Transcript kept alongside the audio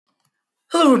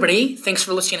Hello, everybody. Thanks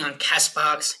for listening on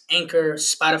Castbox, Anchor,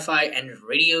 Spotify, and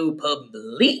Radio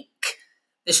Public.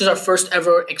 This is our first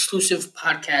ever exclusive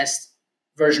podcast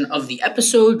version of the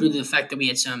episode due to the fact that we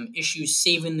had some issues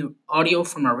saving the audio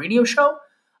from our radio show.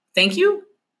 Thank you,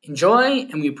 enjoy,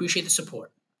 and we appreciate the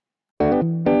support.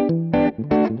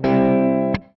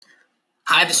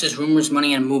 Hi, this is Rumors,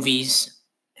 Money, and Movies.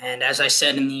 And as I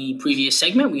said in the previous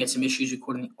segment, we had some issues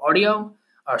recording the audio.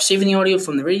 Saving the audio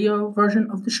from the radio version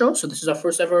of the show. So this is our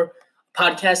first ever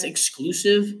podcast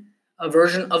exclusive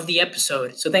version of the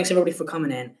episode. So thanks everybody for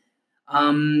coming in.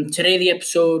 Today the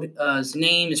episode's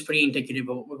name is pretty indicative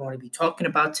of what we're going to be talking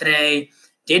about today.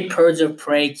 Did Birds of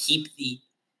Prey keep the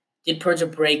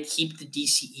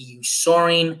DCEU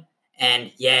soaring?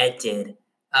 And yeah, it did.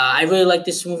 I really liked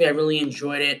this movie. I really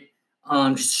enjoyed it.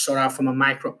 Just to start off from a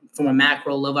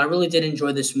macro level, I really did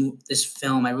enjoy this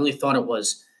film. I really thought it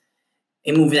was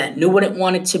a movie that knew what it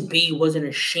wanted to be, wasn't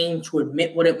ashamed to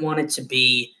admit what it wanted to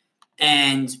be,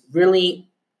 and really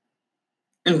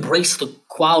embraced the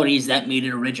qualities that made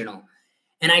it original.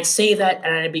 And I'd say that,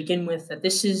 and I'd begin with, that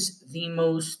this is the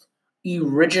most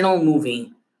original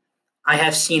movie I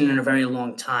have seen in a very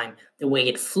long time. The way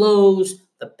it flows,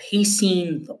 the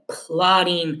pacing, the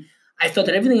plotting. I thought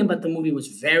that everything about the movie was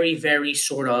very, very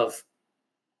sort of,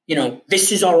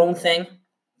 this is our own thing.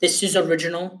 This is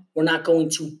original. We're not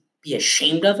going to be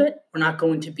ashamed of it. We're not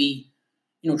going to be,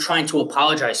 trying to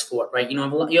apologize for it, right? You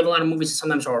have a lot of movies that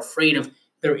sometimes are afraid of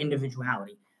their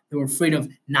individuality. They were afraid of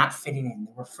not fitting in.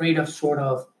 They were afraid of sort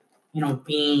of,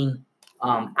 being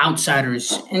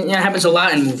outsiders. And that happens a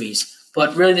lot in movies.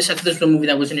 But really, this was a movie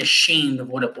that wasn't ashamed of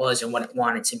what it was and what it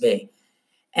wanted to be.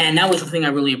 And that was the thing I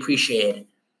really appreciated.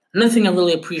 Another thing I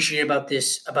really appreciated about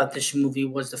this movie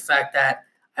was the fact that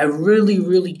I really,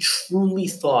 really, truly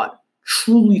thought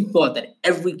that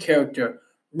every character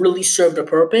really served a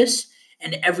purpose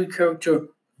and every character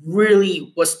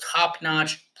really was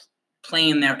top-notch,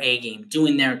 playing their A game,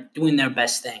 doing their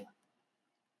best thing.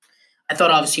 I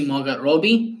thought obviously Margot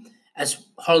Robbie as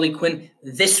Harley Quinn,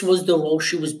 this was the role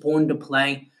she was born to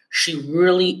play. She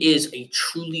really is a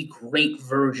truly great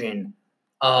version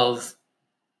of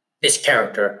this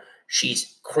character.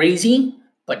 She's crazy,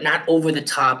 but not over the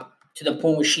top to the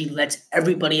point where she lets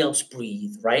everybody else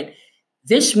breathe, right?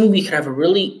 This movie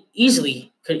could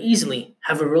easily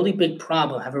have a really big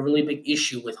problem, have a really big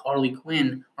issue with Harley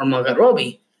Quinn or Margot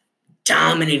Robbie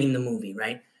dominating the movie,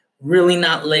 right? Really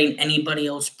not letting anybody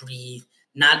else breathe,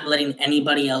 not letting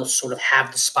anybody else sort of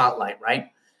have the spotlight,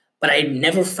 right? But I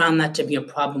never found that to be a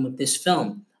problem with this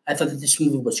film. I thought that this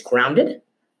movie was grounded,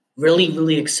 really,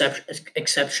 really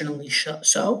exceptionally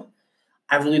so.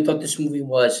 I really thought this movie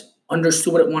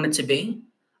understood what it wanted to be.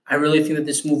 I really think that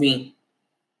this movie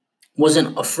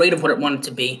wasn't afraid of what it wanted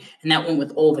to be, and that went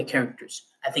with all the characters.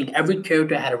 I think every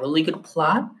character had a really good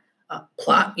plot,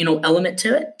 element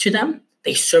to them.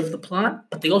 They served the plot,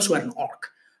 but they also had an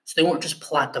arc. So they weren't just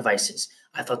plot devices.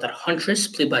 I thought that Huntress,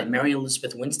 played by Mary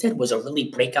Elizabeth Winstead, was a really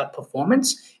breakout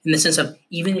performance in the sense of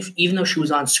even though she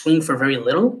was on screen for very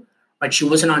little, right? She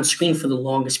wasn't on screen for the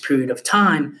longest period of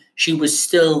time. She was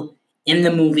still in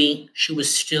the movie. She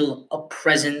was still a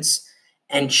presence,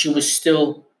 and she was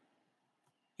still.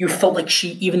 You felt like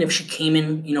even if she came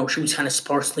in, she was kind of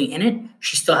sparsely in it,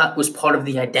 she still was part of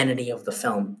the identity of the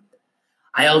film.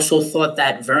 I also thought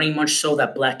that very much so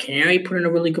that Black Canary put in a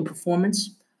really good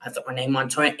performance. I thought Renee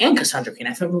Montoya and Cassandra Cain.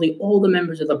 I thought really all the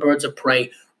members of the Birds of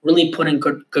Prey really put in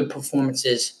good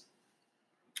performances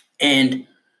and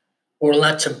were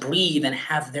allowed to breathe and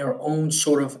have their own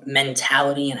sort of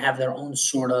mentality and have their own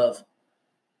sort of,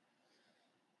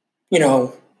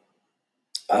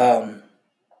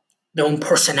 their own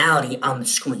personality on the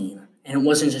screen. And it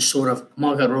wasn't just sort of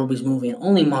Margot Robbie's movie and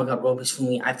only Margot Robbie's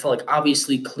movie. I felt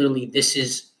like clearly this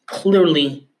is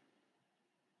clearly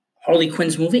Harley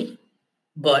Quinn's movie,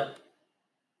 but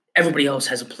everybody else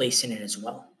has a place in it as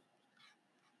well.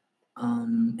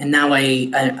 And now I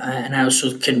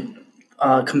also can,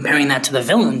 comparing that to the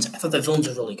villains, I thought the villains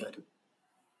were really good.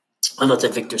 I thought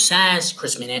that Victor Sass,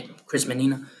 Messina,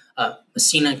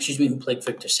 who played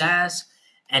Victor Sass,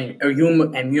 and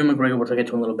Ewan McGregor, which I'll get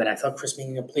to in a little bit. I thought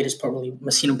Messina played his part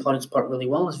really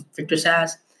well as Victor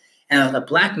Sass. And the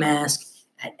Black Mask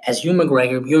as Ewan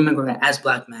McGregor as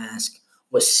Black Mask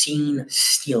was seen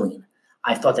stealing.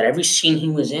 I thought that every scene he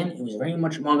was in, it was very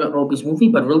much Margot Robbie's movie,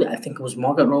 but really I think it was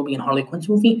Margot Robbie and Harley Quinn's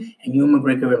movie and Ewan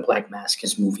McGregor and Black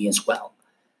Mask's movie as well.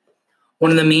 One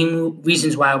of the main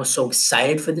reasons why I was so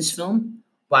excited for this film,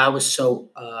 why I was so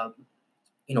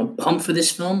pumped for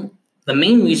this film, the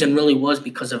main reason really was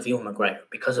because of Ewan McGregor,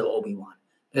 because of Obi-Wan.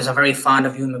 I'm very fond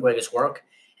of Ewan McGregor's work,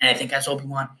 and I think as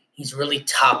Obi-Wan, he's really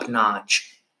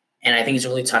top-notch And I think he's a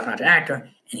really top-notch actor,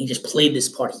 and he just played this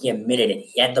part. He admitted it.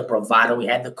 He had the bravado. He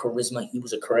had the charisma. He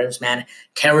was a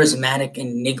charismatic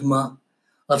enigma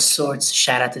of sorts.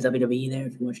 Shout out to WWE there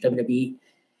if you watch WWE.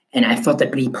 And I thought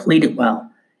that he played it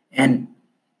well. And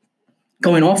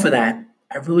going off of that,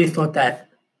 I really thought that,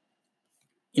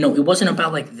 it wasn't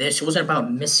about like this. It wasn't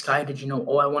about misguided,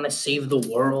 oh, I want to save the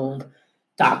world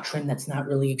doctrine that's not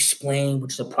really explained,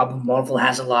 which is a problem Marvel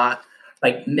has a lot,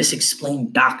 like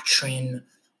misexplained doctrine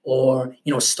or,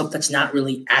 stuff that's not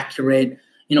really accurate.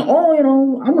 I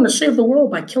want to save the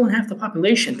world by killing half the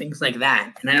population, things like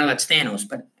that. And I know that's Thanos,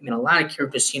 but I mean, a lot of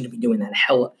characters seem to be doing that.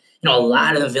 Hell, a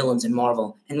lot of the villains in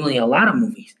Marvel and really a lot of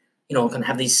movies, can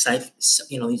have these,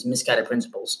 these misguided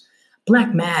principles.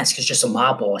 Black Mask is just a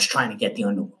mob boss trying to get the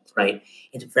underworld, right?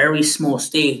 It's very small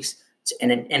stakes,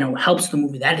 and it helps the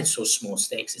movie that it's so small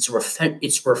stakes. It's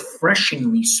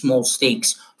refreshingly small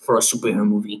stakes for a superhero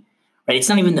movie, right? It's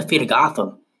not even the fate of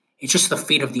Gotham. It's just the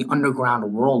fate of the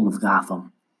underground world of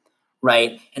Gotham,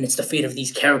 right? And it's the fate of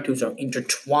these characters are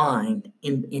intertwined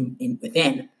in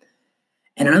within.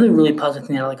 And another really positive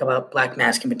thing I like about Black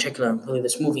Mask in particular, and really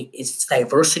this movie, is its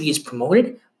diversity is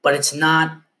promoted, but it's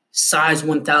not size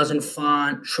 1000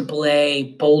 font,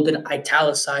 AAA, bolded,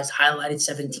 italicized, highlighted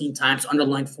 17 times,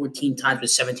 underlined 14 times with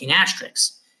 17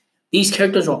 asterisks. These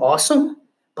characters are awesome,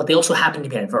 but they also happen to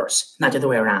be diverse, not the other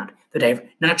way around. They're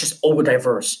not just over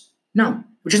diverse. No,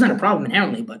 which is not a problem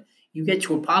inherently, but you get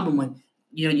to a problem when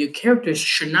your characters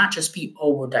should not just be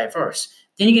over diverse.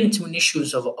 Then you get into an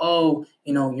issues of,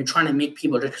 you're trying to make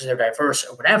people just because they're diverse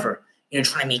or whatever. You're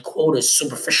trying to make quotas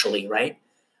superficially, right?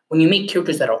 When you make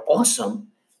characters that are awesome,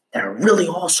 that are really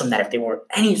awesome, that if they were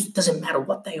it doesn't matter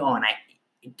what they are, and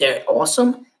they're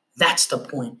awesome, that's the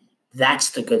point.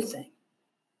 That's the good thing.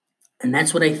 And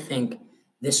that's what I think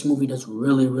this movie does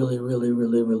really, really, really,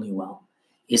 really, really well,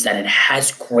 is that it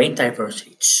has great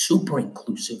diversity. It's super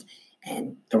inclusive,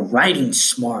 and the writing's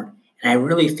smart. And I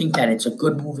really think that it's a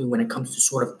good movie when it comes to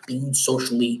sort of being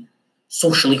socially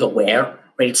aware,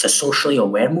 right? It's a socially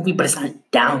aware movie, but it's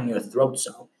not down your throat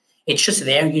zone. It's just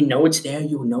there. It's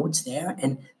there,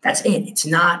 and that's it. It's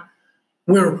not.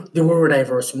 We're a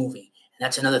diverse movie, and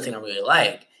that's another thing I really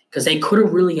like, because they could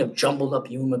have really have jumbled up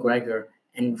Ewan McGregor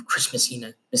and Chris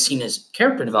Messina's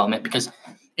character development, because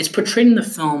it's portrayed in the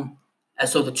film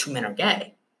as though the two men are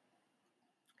gay,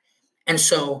 and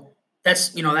so that's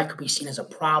that could be seen as a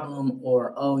problem,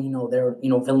 or they're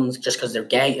villains just because they're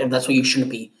gay, and that's why you shouldn't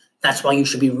be. That's why you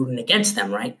should be rooting against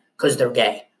them, right? Because they're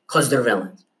gay, because they're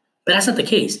villains. But that's not the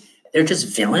case. They're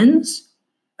just villains,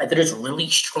 right? They're just really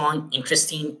strong,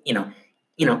 interesting,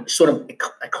 sort of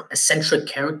eccentric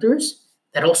characters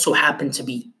that also happen to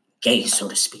be gay, so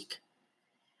to speak.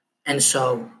 And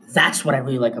so that's what I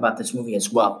really like about this movie as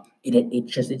well.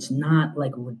 It's not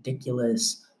like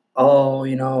ridiculous. Oh,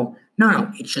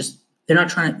 no. It's just they're not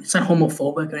trying. It's not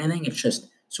homophobic or anything. It's just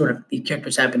sort of these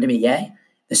characters happen to be gay.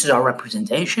 This is our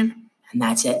representation, and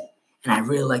that's it. And I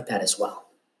really like that as well.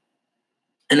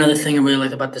 Another thing I really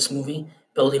liked about this movie,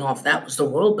 building off that, was the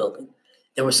world building.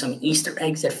 There were some Easter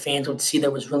eggs that fans would see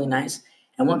that was really nice.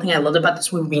 And one thing I loved about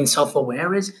this movie being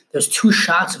self-aware is there's two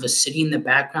shots of a city in the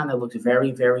background that looks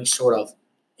very, very sort of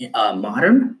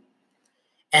modern.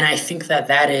 And I think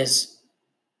that is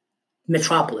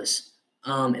Metropolis.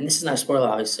 And this is not a spoiler,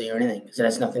 obviously, or anything, because it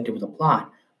has nothing to do with the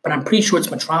plot. But I'm pretty sure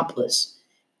it's Metropolis.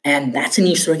 And that's an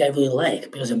Easter egg I really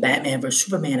like, because in Batman vs.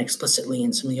 Superman, explicitly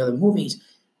in some of the other movies,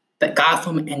 that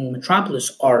Gotham and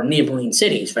Metropolis are neighboring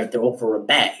cities, right? They're over a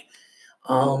bay.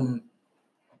 And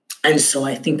so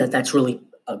I think that's really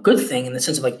a good thing in the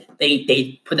sense of like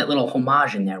they put that little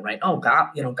homage in there, right? Oh,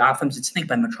 Gotham's its thing,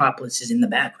 but Metropolis is in the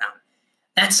background.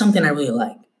 That's something I really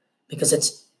like, because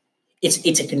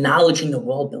it's acknowledging the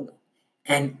world building.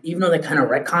 And even though they kind of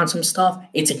retcon some stuff,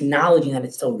 it's acknowledging that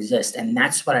it still exists. And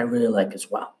that's what I really like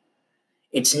as well.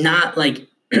 It's not like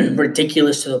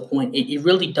ridiculous to the point. It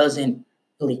really doesn't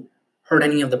really hurt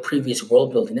any of the previous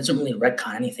world building. It doesn't really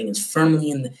retcon anything. It's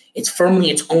firmly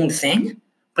its own thing,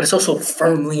 but it's also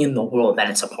firmly in the world that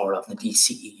it's a part of, the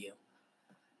DCEU.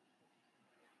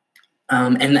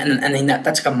 And then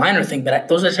that's like a minor thing, but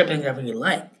those are the type of things I really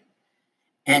like.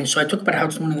 And so I talk about how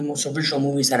it's one of the most original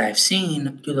movies that I've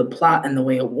seen through the plot and the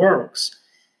way it works.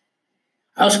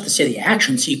 I also have to say the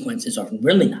action sequences are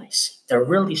really nice. They're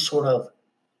really sort of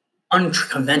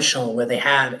unconventional where they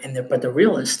have, but they're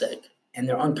realistic, and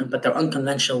but they're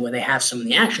unconventional where they have some of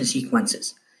the action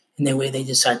sequences and the way they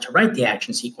decide to write the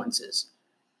action sequences.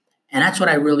 And that's what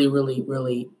I really, really,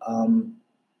 really,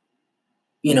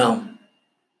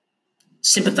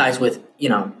 sympathize with,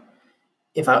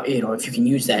 if you can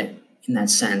use that in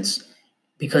that sense,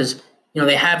 because,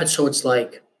 they have it so it's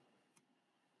like,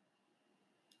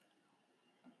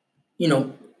 you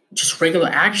know, just regular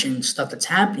action stuff that's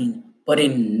happening, but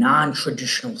in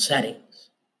non-traditional settings,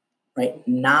 right?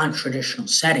 Non-traditional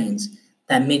settings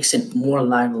that makes it more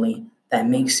lively, that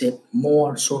makes it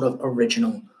more sort of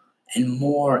original and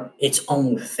more its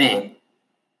own thing.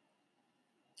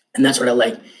 And that's what I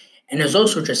like. And there's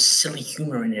also just silly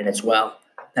humor in it as well.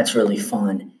 That's really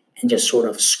fun and just sort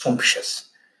of scrumptious,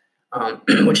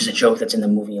 which is a joke that's in the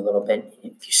movie a little bit.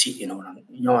 If you see, you know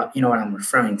what I'm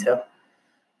referring to.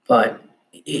 But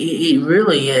it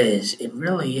really is. It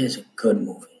really is a good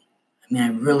movie. I mean, I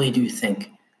really do think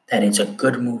that it's a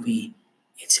good movie.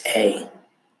 It's a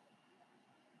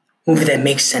movie that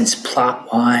makes sense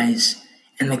plot wise,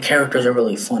 and the characters are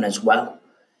really fun as well.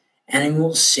 And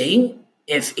we'll see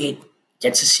if it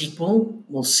gets a sequel.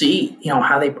 We'll see,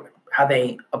 how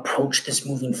they approach this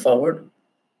moving forward,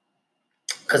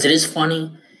 because it is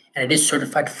funny and it is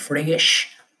certified free-ish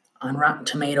on Rotten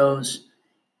Tomatoes,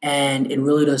 and it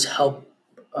really does help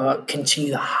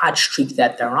continue the hot streak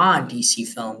that they're on, DC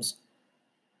films.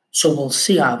 So we'll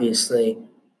see, obviously.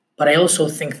 But I also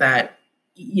think that,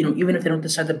 even if they don't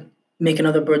decide to make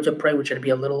another Birds of Prey, which I would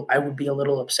be a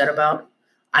little upset about,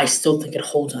 I still think it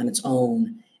holds on its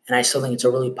own, and I still think it's a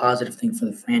really positive thing for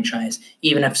the franchise.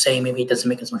 Even if, say, maybe it doesn't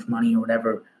make as much money or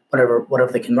whatever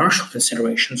the commercial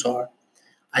considerations are,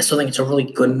 I still think it's a really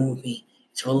good movie.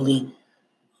 It's really,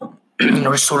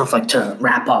 just sort of like to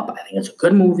wrap up. I think it's a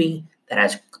good movie that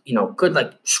has, good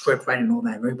like script writing and all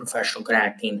that, very professional, good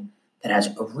acting. That has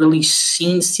a really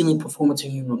scene-stealing performance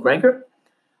of Ewan McGregor,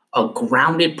 a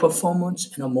grounded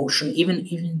performance and emotion.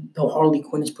 Even though Harley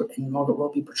Quinn and Margot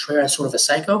Robbie portray her as sort of a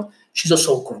psycho, she's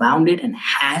also grounded and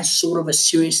has sort of a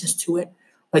seriousness to it.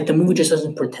 Like, the movie just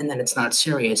doesn't pretend that it's not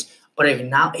serious, but it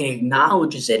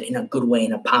acknowledges it in a good way,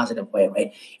 in a positive way,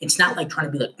 right? It's not like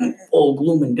trying to be like, oh,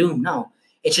 gloom and doom. No,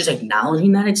 it's just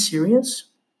acknowledging that it's serious,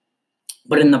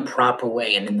 but in the proper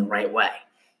way and in the right way.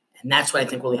 And that's what I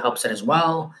think really helps it as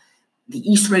well. The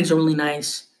Easter eggs are really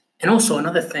nice. And also,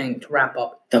 another thing to wrap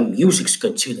up, the music's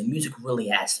good too. The music really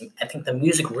adds. I think the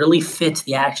music really fits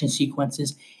the action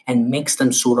sequences and makes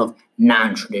them sort of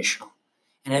non-traditional.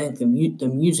 And I think the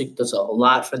music does a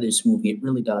lot for this movie. It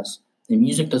really does. The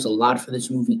music does a lot for this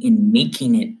movie in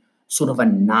making it sort of a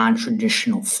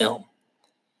non-traditional film.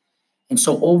 And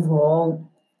so overall,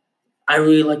 I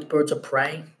really liked Birds of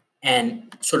Prey,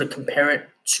 and sort of compare it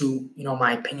to,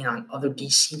 my opinion on other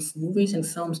DC movies and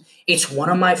films. It's one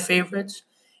of my favorites.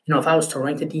 If I was to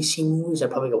rank the DC movies, I'd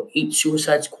probably go 8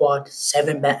 Suicide Squad,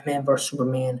 7 Batman vs.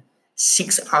 Superman,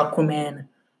 6 Aquaman,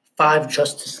 5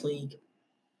 Justice League,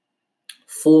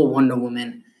 4 Wonder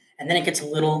Woman, and then it gets a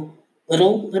little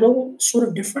sort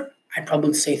of different. I'd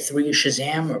probably say 3 is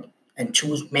Shazam, and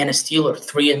 2 is Man of Steel, or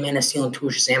 3 is Man of Steel and 2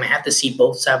 is Shazam. I have to see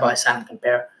both side by side and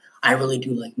compare. I really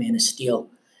do like Man of Steel.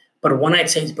 But one I'd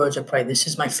say is Birds of Prey. This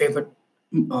is my favorite.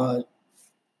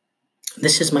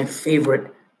 This is my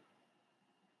favorite.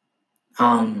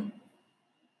 This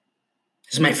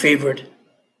is my favorite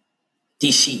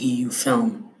DCEU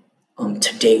film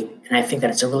to date, and I think that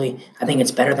I think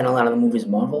it's better than a lot of the movies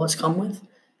Marvel has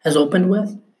opened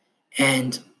with.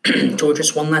 And to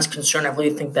just one last concern, I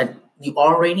really think that the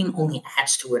R rating only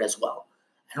adds to it as well.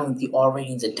 I don't think the R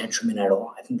rating is a detriment at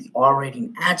all. I think the R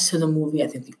rating adds to the movie. I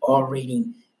think the R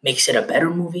rating makes it a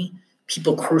better movie.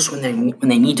 People curse when they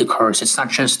need to curse. It's not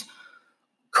just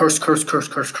curse.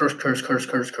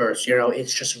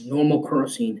 It's just normal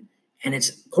cursing, and it's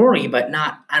gory, but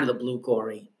not out of the blue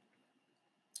gory.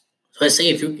 So I say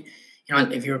if you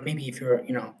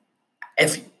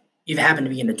happen to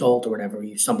be an adult or whatever,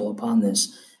 you stumble upon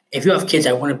this. If you have kids,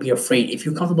 I wouldn't be afraid. If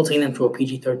you're comfortable taking them to a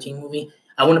PG-13 movie,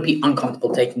 I wouldn't be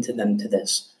uncomfortable taking them to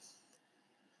this.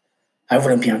 I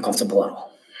wouldn't be uncomfortable at all.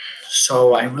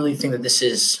 So I really think that this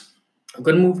is a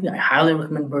good movie. I highly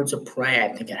recommend Birds of Prey. I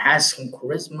think it has some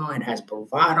charisma. It has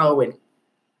bravado. It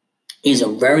is a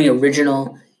very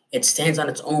original. It stands on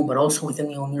its own, but also within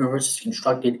the own universe it's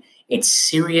constructed. It's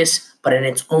serious, but in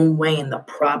its own way, in the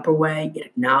proper way. It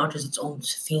acknowledges its own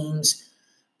themes,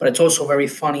 but it's also very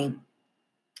funny.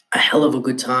 A hell of a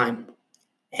good time,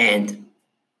 and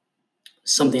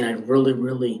something I really,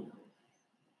 really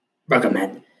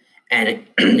recommend. And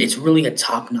it's really a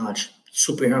top-notch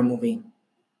superhero movie.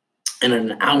 And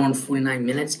in an hour and 49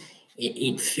 minutes,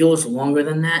 it feels longer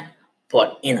than that,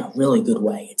 but in a really good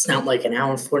way. It's not like an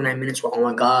hour and 49 minutes where, oh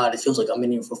my God, it feels like I'm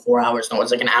in here for 4 hours. No,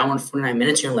 it's like an hour and 49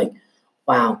 minutes. And you're like,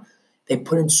 wow, they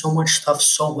put in so much stuff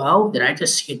so well that I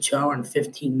just see a 2 hour and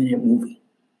 15-minute movie.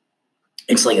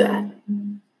 It's like that.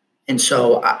 And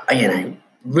so, I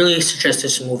really suggest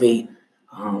this movie.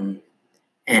 And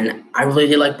I really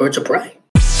did like Birds of Prey.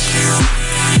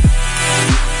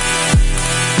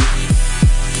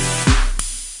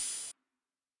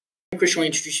 Christian,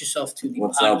 introduce yourself to the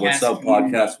What's podcast. What's up,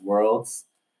 community. podcast worlds?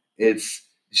 It's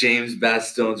James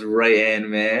Bastone's right-hand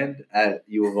man at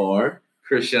U of R,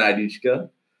 Christian Iduchka.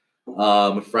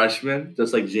 A freshman,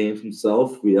 just like James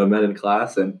himself. We met in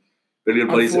class and been good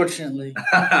buddies. Unfortunately.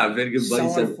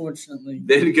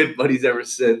 Been good buddies ever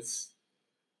since.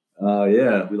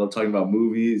 Yeah, we love talking about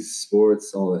movies,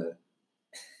 sports, all that.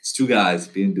 It's two guys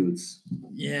being dudes.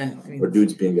 Yeah. Or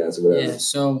dudes being guys or whatever. Yeah,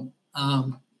 so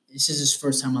this is his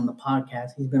first time on the podcast.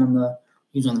 He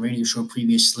was on the radio show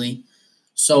previously.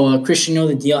 So Christian, you know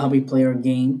the deal, how we play our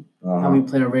game, how we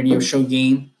play our radio show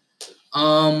game.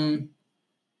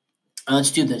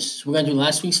 Let's do this. We're gonna do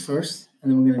last week's first,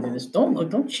 and then we're gonna do this.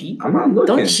 Don't cheat. I'm not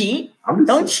looking. Don't cheat.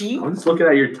 Don't cheat. I'm just looking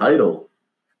at your title.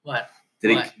 What?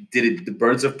 Did the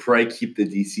Birds of Prey keep the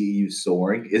DCEU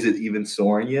soaring? Is it even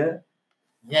soaring yet?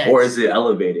 Yeah. Or is it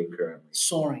elevating currently?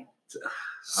 Soaring.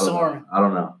 I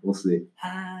don't know. We'll see.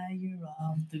 Higher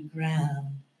off the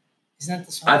ground. Isn't that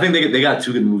the song? I think they got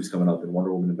two good movies coming up in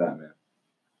Wonder Woman and Batman.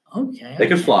 Okay. They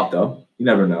could flop though. You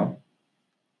never know.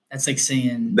 That's like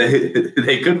saying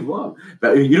they could flop.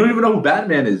 You don't even know who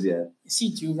Batman is yet.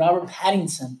 See, dude, Robert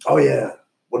Pattinson. Oh yeah.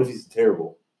 What if he's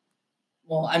terrible?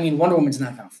 Well, I mean, Wonder Woman's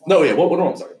not gonna flop. No, yeah. Wonder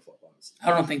Woman's not gonna flop. Honestly. I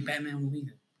don't think Batman will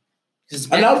either.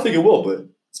 I don't think it will, but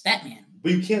it's Batman.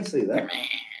 But you can't say that. Batman.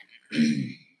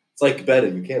 It's like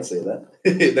betting. You can't say that.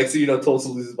 Next thing you know, Tulsa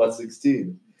loses by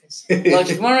 16. Look,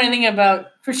 if you want anything about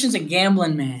Christian's a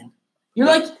gambling man. You're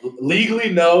like legally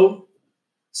no,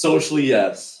 socially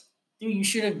yes. Dude, you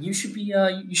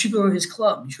should go to his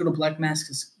club. You should go to Black Mask.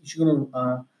 You should go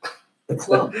to the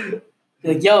club. Be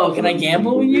like, yo, can I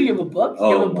gamble with you? You have a book?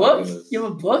 You have a book? You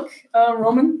have a book,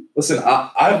 Roman? Listen,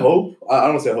 I hope. I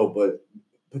don't say hope, but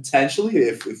potentially,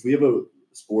 if we have a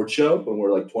sports show when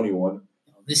we're like 21.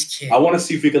 This kid. I want to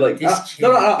see if we could no,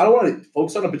 I don't want to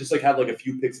focus on it, but just like have like a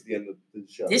few picks at the end of the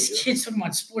show. This kid's talking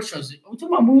about sports shows. Are we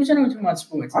talking about movies or are we talking about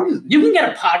sports? You can get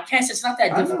a podcast. It's not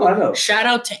that difficult. I know. Shout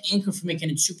out to Anchor for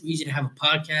making it super easy to have a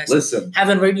podcast. Listen.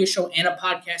 Having a radio show and a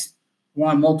podcast. We're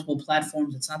on multiple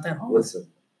platforms. It's not that hard. Listen.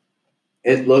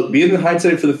 Being the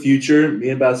hindsight for the future, me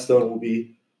and Bastone will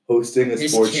be hosting a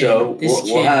sports show.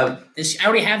 I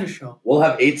already have a show. We'll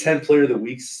have 8-10 player of the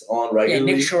weeks on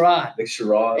regularly. Yeah, Nick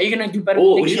Sherrod. Are you gonna do better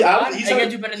than Nick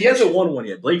Sherrod? He hasn't won one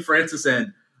yet. Blake Francis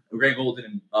and Grant Golden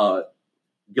and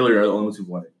Gilliard are the only ones who've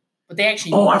won it. But they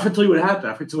actually. Oh, I forgot to tell you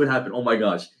what happened. Oh my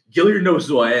gosh, Gilliard knows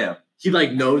who I am. He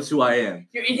knows who I am.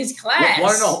 You're in his class.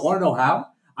 Want to know how?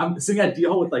 I'm sitting at D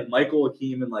Hall with Michael,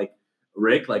 Akeem, and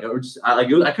Rick. I couldn't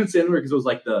say anywhere because it was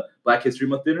the Black History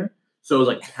Month dinner, so it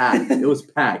was packed. It was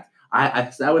packed. I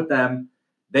sat with them.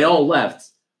 They all left,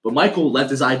 but Michael left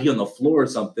his ID on the floor or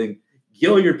something.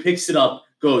 Gilliard picks it up,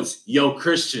 goes, "Yo,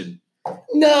 Christian,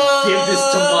 no, give this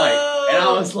to Mike." And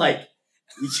I was like,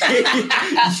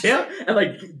 "Yeah,"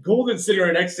 and Golden sitting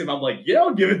right next to him. I'm like, "Yeah,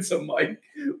 I'll give it to Mike."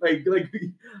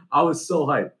 I was so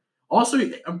hyped. Also,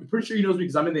 I'm pretty sure he knows me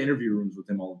because I'm in the interview rooms with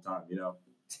him all the time.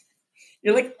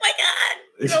 You're like, oh my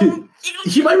God.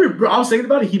 He might read. I was thinking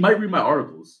about it. He might read my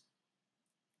articles.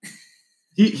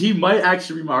 He might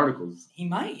actually read my articles. He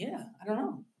might, yeah. I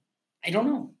don't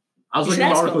know. I was looking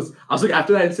at my articles. I was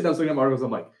after that incident, I was looking at my articles.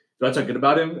 I'm like, do I talk good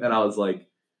about him? And I was like,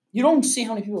 you don't see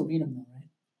how many people read him, though, right?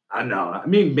 I know. I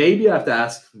mean, maybe I have to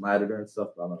ask my editor and stuff,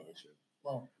 but I'm not really sure.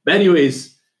 Well, but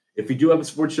anyways, if we do have a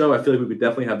sports show, I feel like we could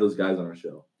definitely have those guys on our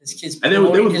show. This kid's and they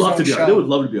would love to be on. They would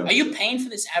love to be on. Are you paying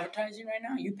for this advertising right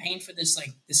now? Are you paying for this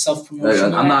this self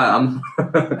promotion? I'm not.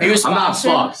 Are you a sponsor? I'm not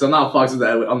Fox. I'm not Fox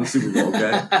on the Super Bowl.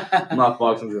 Okay, I'm not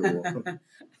Fox on the Super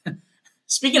Bowl.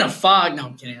 Speaking of fog, no,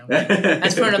 I'm kidding.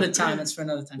 That's for another time.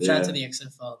 Shout out to the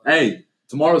XFL. Though. Hey,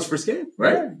 tomorrow's first game,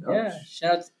 right? Yeah.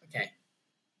 Shout out. Okay.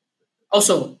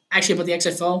 Also, actually, about the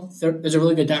XFL, there's a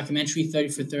really good documentary, 30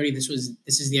 for 30. This is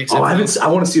the XFL. Oh, I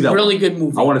want to see that. Really good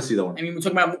movie. I want to see that one. I mean, we're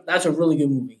talking about that's a really good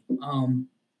movie.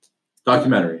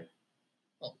 Documentary.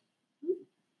 Well,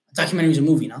 a documentary is a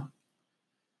movie, no?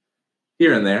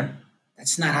 Here and there.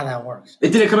 That's not how that works. It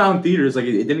didn't come out in theaters. It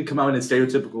didn't come out in a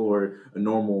stereotypical or a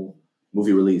normal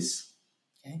movie release.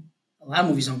 Okay. A lot of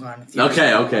movies don't go out in theaters.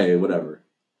 Okay, whatever.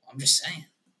 I'm just saying.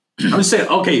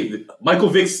 Okay, Michael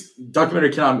Vick's documentary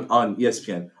came out on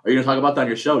ESPN. Are you going to talk about that on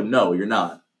your show? No, you're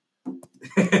not.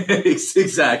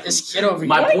 Exactly. This kid over here.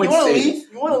 My point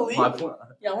You want to leave? My point.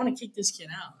 Yeah, I want to kick this kid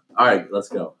out. All right, let's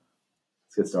go.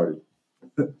 Let's get started.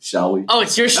 Shall we? Oh,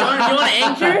 it's your show? You want to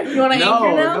anchor? You want to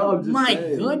anchor now? No, I'm just My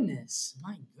saying. goodness.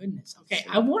 Okay,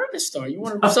 I wanted to start. You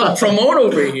want to promote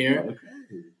over here.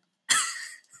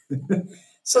 Okay.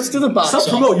 So let's do the box. Stop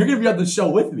promote. You're going to be on the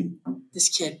show with me. This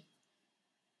kid.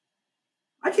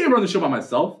 I can't run the show by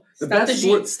myself.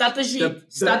 Strategy.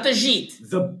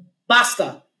 The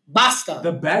Basta. Basta.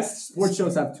 The best sports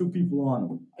shows have two people on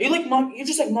them. You're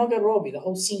just like Margot Robbie. The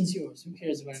whole scene's yours. Who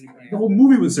cares about anybody The else? whole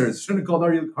movie was hers. Shouldn't have called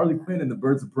Harley Quinn and the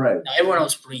Birds of Prey. No, everyone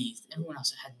else breathed. Everyone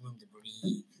else had room to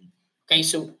breathe. Okay,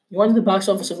 so you want to do the box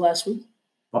office of last week?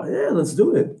 Oh, yeah, let's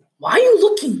do it. Why are you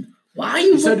looking? Why are you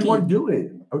You looking? said you want to do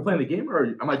it. Are we playing the game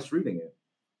or am I just reading it?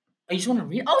 I just want to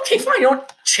read. Okay, fine. You don't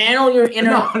channel your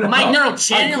inner. Mike, no.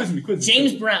 Channel. Quiz me.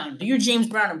 James Brown. Do your James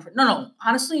Brown impression. No.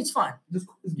 Honestly, it's fine. Just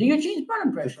quiz Do me. your James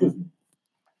Brown Just quiz impression.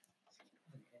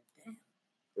 me.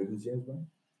 Wait, who's James Brown?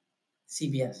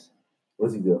 CBS. What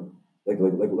does he do? Like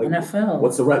NFL.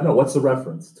 What's the What's the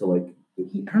reference to like?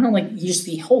 I don't know. Like he's just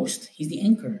the host. He's the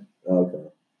anchor. Oh, okay.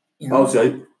 You know? Oh, so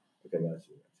okay, got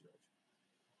you.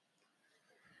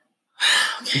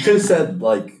 You could have said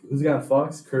like, who's the guy on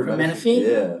Fox? Kurt Menefee?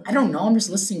 Yeah. I don't know. I'm just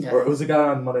listening to Or who's the guy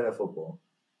on Monday Night Football?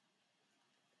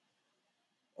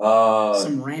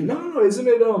 some random. No. Isn't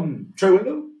it Trey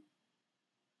Wingo?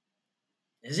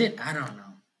 Is it? I don't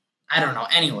know.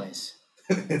 Anyways.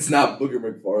 It's not Booger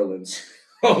McFarland.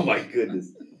 Oh my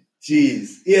goodness.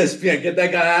 Jeez. ESPN, get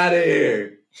that guy out of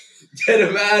here. Get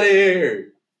him out of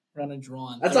here. Run a draw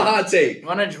on. That's a hot take.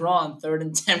 Run a draw on 3rd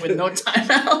and 10 with no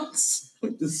timeouts.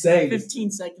 Just saying.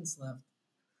 15 seconds left.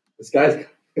 This guy's.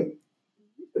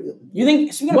 You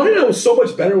think? Monday Night was so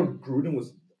much better when Gruden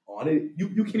was on it.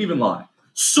 You can't even lie.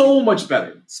 So much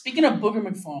better. Speaking of Booger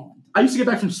McFarland. I used to get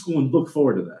back from school and look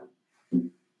forward to that.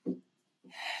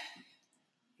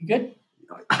 You good?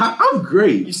 I'm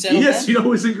great. You settled yes, in? you know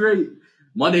who isn't great?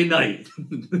 Monday night.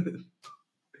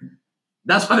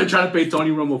 That's why they're trying to pay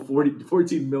Tony Romo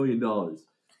 $14 million.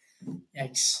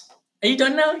 Yikes. Are you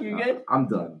done now? You good? I'm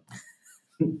done.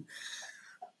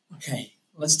 Okay.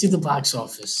 Let's do the box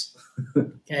office.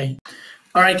 Okay.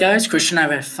 All right, guys. Christian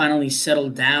and I have finally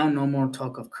settled down. No more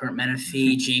talk of Kurt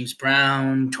Menefee, James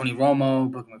Brown, Tony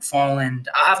Romo, Booger McFarland.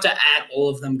 I'll have to add all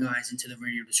of them, guys, into the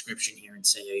video description here and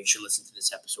say, hey, you should listen to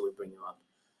this episode. We bring you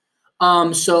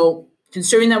up. So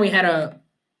considering that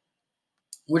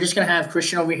we're just going to have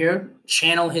Christian over here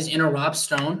channel his inner Rob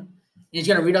Stone. He's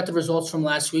going to read out the results from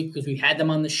last week because we had them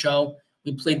on the show.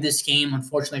 We played this game,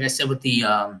 unfortunately, like I said, with the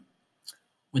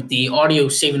audio,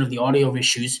 saving of the audio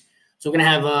issues. So we're going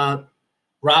to have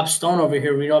Rob Stone over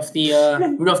here read off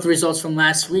the results from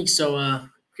last week. So,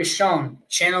 Christian,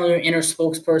 channel your inner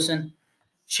spokesperson,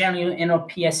 channel your inner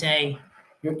PSA,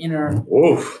 your inner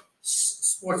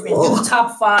sportsman. Do the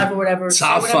top 5 or whatever.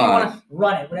 Top whatever 5. You want to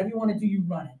run it. Whatever you want to do, you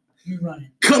run it. You run it.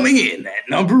 Coming in at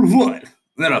number 1.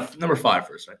 No, number 5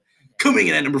 first, right? Coming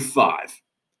in at number 5.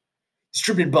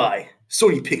 Distributed by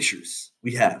Sony Pictures.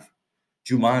 We have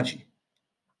Jumanji,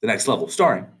 The Next Level,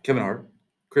 starring Kevin Hart.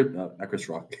 Not Chris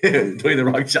Rock. Dwayne The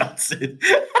Rock Johnson.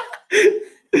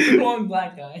 Wrong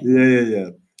black guy. Yeah.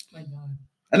 My God.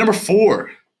 At number 4,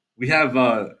 we have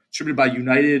distributed by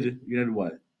United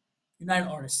what? United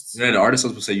Artists. United Artists. I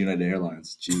was supposed to say United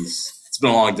Airlines. Jeez. It's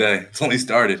been a long day. It's only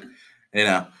started. You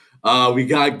know. We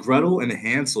got Gretel and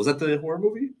Hansel. Is that the horror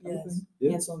movie? Yes.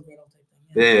 Yeah. Hansel and Gretel type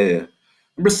thing. Yeah.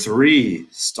 Number 3,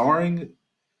 starring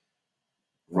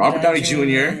Robert Downey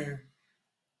Jr.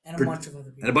 And a bunch of other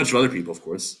people. And a bunch of other people, of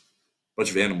course. A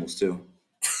bunch of animals, too.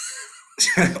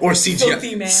 Or CGI.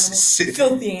 Filthy animals.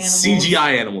 Filthy animals.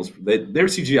 CGI animals. They were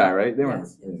CGI, right? They weren't.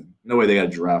 Yes. Yeah. No way they got a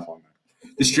giraffe on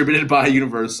there. Distributed by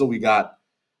Universal. We got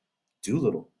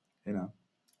Doolittle. You know.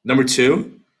 Number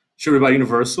 2, distributed by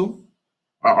Universal.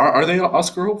 Are they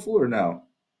Oscar hopeful or no?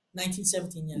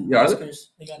 1917, yeah. Yeah, are Oscars.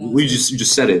 They got You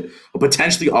just said it.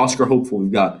 Potentially Oscar hopeful.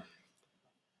 We've got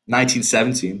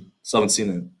 1917. Still haven't seen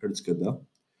it. Heard it's good though.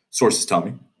 Sources tell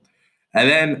me. And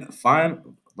then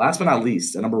last but not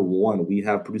least, at number 1, we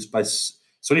have produced by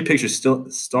Sony Pictures, still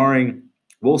starring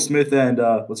Will Smith and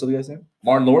what's the other guy's name?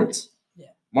 Martin Lawrence. Yeah.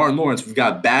 Martin Lawrence. We've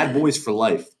got Bad Boys for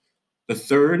Life, the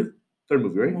third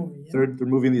movie, right? Yeah. Third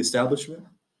movie in the establishment.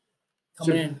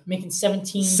 Coming in, making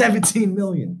 17. 17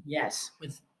 million. Yes,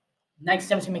 with next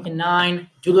 17 making 9,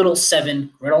 Doolittle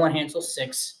 7, Gretel and Hansel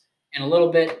 6, and a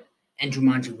little bit, and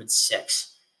Jumanji with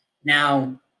 6.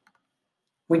 Now,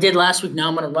 we did last week. Now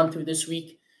I'm going to run through this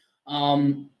week.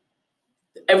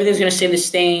 Everything's going to stay the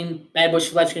same. Bad Boys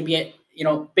for Life's going to be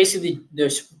at, basically the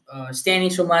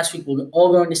standings from last week. We're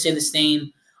all going to stay the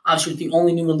same. Obviously, with the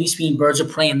only new release being Birds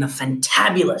of Prey and the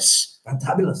fantabulous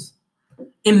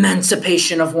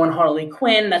Emancipation of One Harley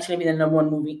Quinn. That's going to be the number 1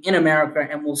 movie in America,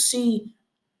 and we'll see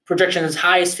projections as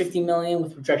high as 50 million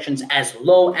with projections as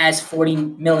low as 40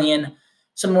 million.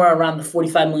 Somewhere around the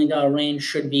 $45 million range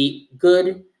should be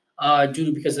good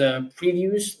because of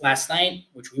previews last night,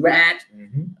 which we were at,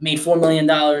 made $4 million,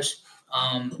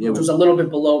 which was a little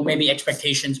bit below maybe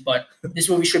expectations, but this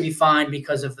movie should be fine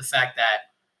because of the fact that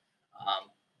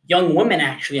young women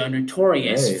actually are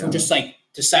notorious Hey, for just like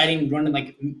deciding running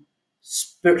like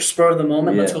spur of the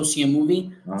moment. Let's Yeah. go see a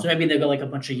movie. Uh-huh. So maybe they got like a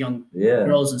bunch of young Yeah.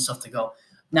 girls and stuff to go.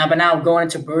 Now going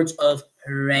into Birds of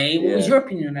Prey. What was Yeah. your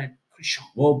opinion on that, Christian?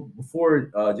 Well,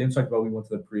 before James talked about we went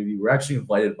to the preview, we're actually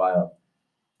invited by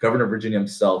Governor of Virginia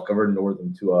himself, Governor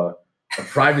Northam, to a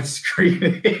private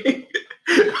screening.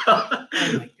 Oh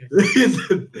my goodness.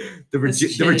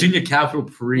 the Virginia Capitol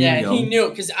Premium. Yeah, he knew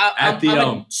because I'm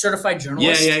a certified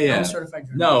journalist. Yeah. I'm a certified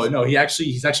journalist. No,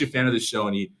 he's actually a fan of the show,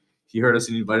 and he heard us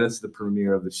and he invited us to the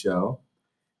premiere of the show,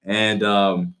 and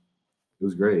it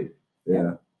was great.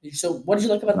 Yeah. So what did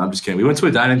you like about? No, I'm just kidding. We went to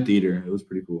a dining theater. It was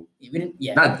pretty cool. We didn't.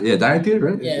 Yeah. Dining theater,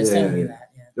 right? Yeah, it's definitely that.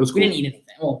 Yeah. It was cool. We didn't eat anything.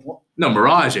 Well, no,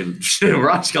 Mirage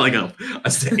got like a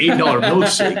 $8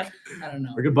 milkshake. I don't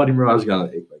know. Our good buddy Mirage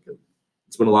got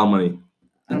spent a lot of money.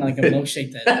 I don't know, like a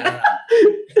milkshake that. I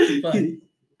don't know. But,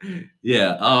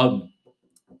 yeah. I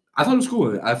thought it was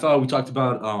cool. I thought we talked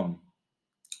about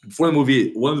before the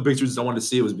movie. One of the big reasons I wanted to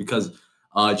see it was because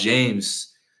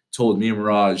James told me and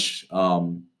Mirage a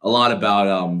lot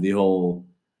about the whole,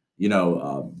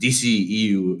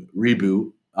 DCEU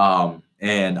reboot.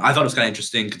 And I thought it was kind of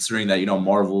interesting considering that,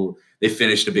 Marvel, they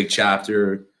finished a big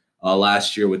chapter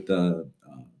last year with the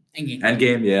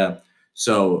Endgame. Yeah.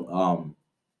 So,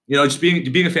 just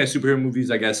being a fan of superhero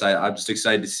movies, I guess I'm just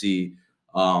excited to see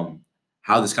how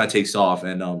this kind of takes off.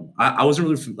 And I wasn't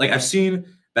really I've seen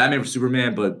Batman vs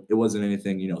Superman, but it wasn't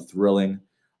anything, thrilling.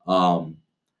 But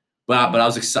I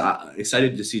was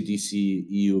excited to see a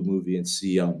DCEU movie and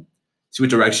see what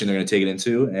direction they're going to take it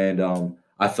into. And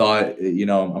I thought,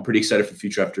 I'm pretty excited for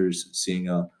future afters seeing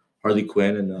Harley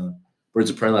Quinn and Birds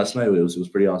of Prey last night. It was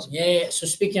pretty awesome. Yeah. So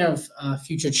speaking of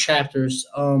future chapters,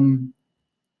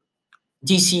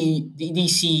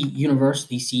 DC Universe,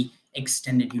 DC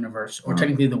Extended Universe, or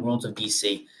technically the Worlds of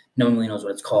DC. No one really knows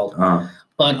what it's called.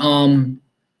 But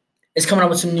it's coming out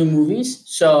with some new movies.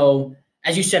 So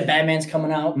as you said, Batman's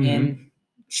coming out in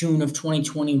June of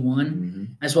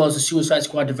 2021, as well as the Suicide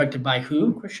Squad, directed by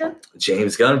who, Christian?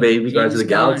 James Gunn, baby. Guardians of the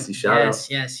Galaxy. Shout out.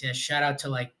 Yes. Shout out to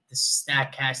like the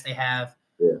stack cast they have.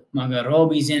 Yeah. Margot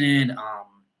Robbie's in it.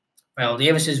 Viola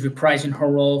Davis is reprising her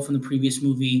role from the previous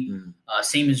movie.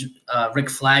 Same as Rick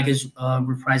Flag is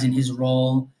reprising his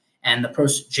role. And the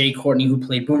person, Jay Courtney, who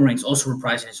played Boomerang, is also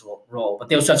reprising his role. But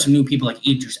they also have some new people like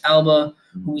Idris Elba,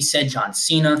 who we said, John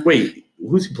Cena. Wait,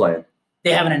 who's he playing?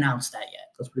 They haven't announced that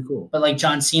yet. That's pretty cool. But like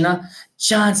John Cena.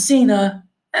 And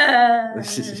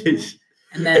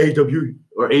then AEW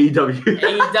or AEW.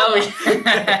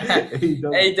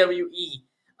 AWE.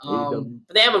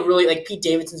 But they have a really like Pete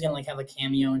Davidson's gonna like have a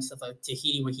cameo and stuff like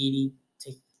Tahiti Wahiti.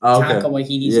 Taka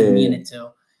Waititi's gonna be in it too.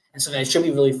 And so it should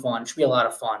be really fun. It should be a lot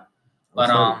of fun.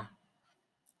 But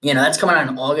that's coming out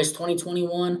in August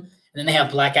 2021. And then they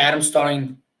have Black Adam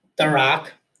starring The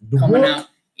Rock coming out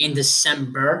in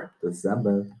December.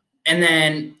 And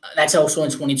then that's also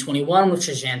in 2021 with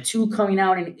Shazam 2 coming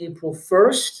out in April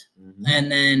 1st.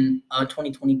 And then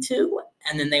 2022.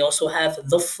 And then they also have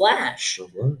The Flash,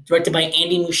 directed by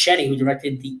Andy Muschietti, who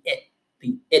directed the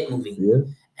It movie. Yeah.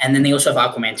 And then they also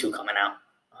have Aquaman 2 coming out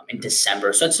in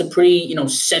December. So it's a pretty,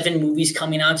 7 movies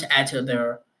coming out to add to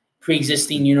their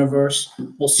pre-existing universe.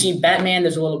 We'll see Batman.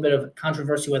 There's a little bit of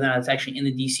controversy whether or not it's actually in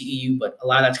the DCEU, but a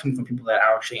lot of that's coming from people that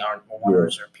actually aren't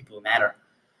Warners or people who matter.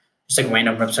 Just like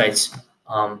random websites.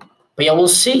 But yeah, we'll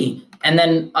see. And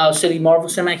then so the Marvel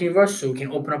Cinematic Universe, so we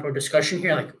can open up our discussion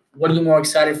here. Like, what are you more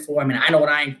excited for? I mean, I know what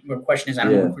your question is. I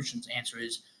don't know what Christian's answer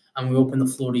is. We open the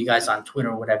floor to you guys on Twitter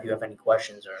or whatever you have any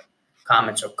questions or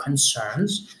comments or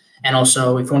concerns. And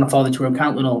also, if you want to follow the Twitter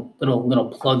account, little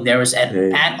plug there is at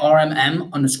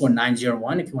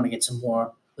RMM_901 if you want to get some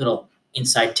more little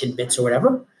inside tidbits or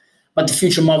whatever. But the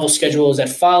future Marvel schedule is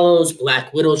as follows.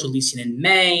 Black Widow's releasing in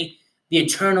May. The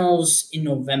Eternals in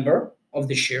November of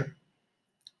this year.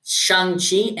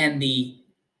 Shang-Chi and the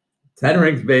 10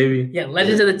 Rings, baby. Yeah,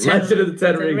 Legends of the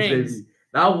 10 Rings, baby.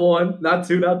 Not 1, not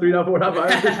 2, not 3, not 4, not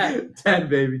 5. 10,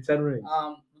 baby. 10 Rings.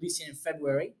 Releasing in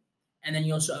February. And then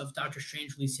you also have Doctor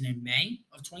Strange releasing in May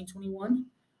of 2021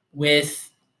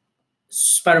 with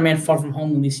Spider-Man Far From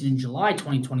Home releasing in July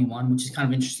 2021, which is kind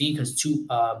of interesting because it's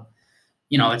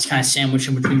kind of sandwiched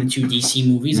in between the two DC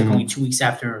movies, like only 2 weeks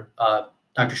after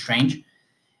Doctor Strange. And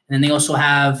then they also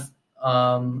have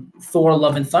Thor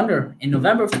Love and Thunder in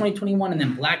November of 2021 and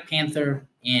then Black Panther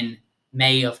in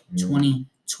May of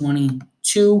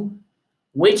 2022.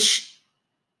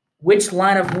 Which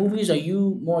line of movies are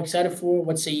you more excited for?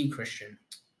 What say you, Christian?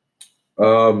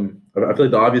 I feel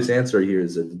like the obvious answer here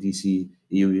is the DCEU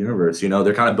universe.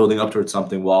 They're kind of building up towards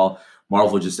something while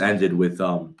Marvel just ended with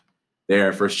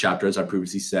their first chapter, as I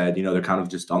previously said. They're kind of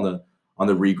just on on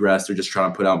the regress. They're just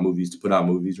trying to put out movies to put out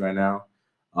movies right now.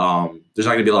 There's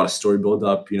not going to be a lot of story build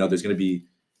up. There's going to be.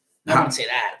 I wouldn't say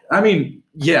that. I mean,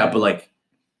 yeah, but like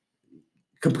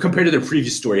compared to their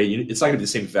previous story, it's not going to be the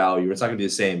same value. It's not going to be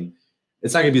the same.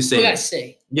 It's not going to be the same. We gotta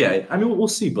see. Yeah, I mean, we'll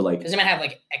see, but like, because they might have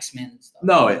like X-Men and stuff.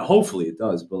 No, hopefully it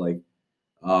does, but like,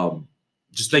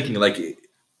 just thinking like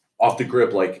off the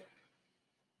grip, like,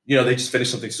 they just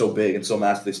finished something so big and so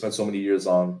massive. They spent so many years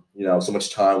on, so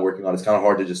much time working on it. It's kind of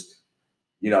hard to just,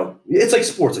 it's like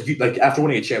sports. Like after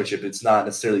winning a championship, it's not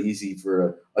necessarily easy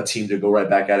for a team to go right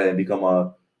back at it and become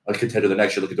a contender the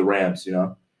next year. Look at the Rams,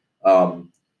 and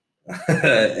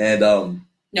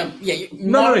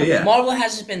Marvel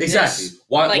hasn't been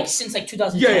exactly since like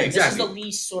 2010. Yeah, exactly. This is the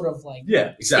least sort of like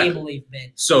stable they've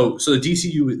been. So the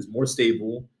DCU is more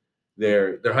stable.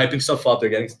 They're hyping stuff up. They're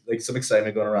getting like some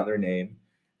excitement going around their name,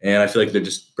 and I feel like they're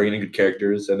just bringing in good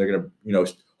characters, and they're gonna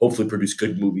hopefully produce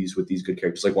good movies with these good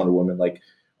characters like Wonder Woman, like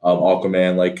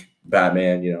Aquaman, like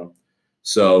Batman.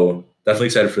 So definitely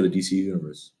excited for the DC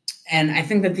universe. And I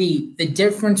think that the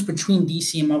difference between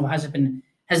DC and Marvel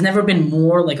has never been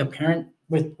more like apparent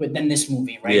than this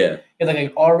movie, right? Yeah. You have like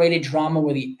an R-rated drama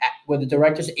where the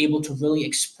director's able to really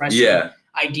express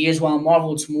ideas, while in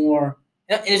Marvel it's more.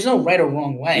 There's no right or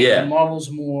wrong way. Yeah. Marvel's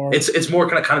more. It's more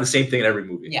kind of the same thing in every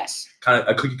movie. Yes. Kind of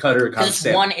a cookie cutter kind of.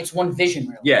 It's one vision,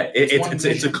 really. Yeah,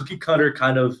 it's a cookie cutter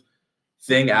kind of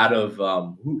thing out of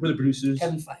who were the producers?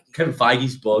 Kevin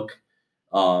Feige's book.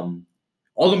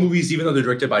 All the movies, even though they're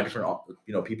directed by different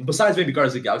people, besides maybe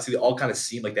Guardians of the Galaxy, they all kind of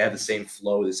seem like they have the same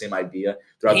flow, the same idea.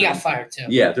 He got fired too.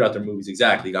 Yeah, throughout their movies,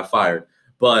 exactly. He got fired,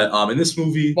 but in this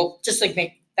movie, well, just like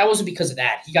that wasn't because of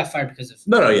that. He got fired because of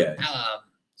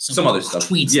some other stuff,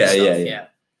 tweets. Yeah.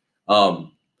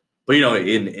 But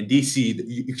in DC,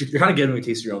 you're kind of getting a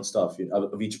taste of your own stuff,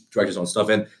 of each director's own stuff,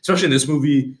 and especially in this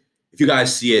movie, if you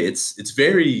guys see it, it's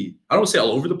very, I don't want to say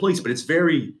all over the place, but it's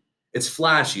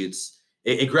flashy.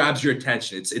 It grabs your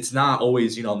attention. It's not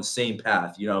always on the same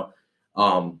path.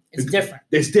 It's different.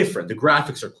 It's different. The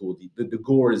graphics are cool. The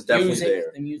gore is definitely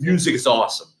there. The music is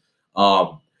awesome.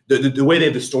 The way they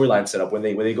have the storyline set up when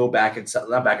they go back in,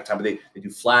 not back in time, but they do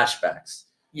flashbacks.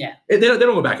 Yeah. They don't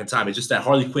go back in time. It's just that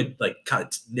Harley Quinn like kind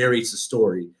of narrates the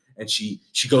story, and she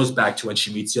goes back to when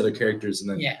she meets the other characters, and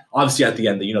then obviously at the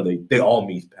end they all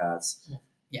meet paths.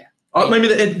 Yeah. Maybe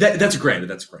that's granted.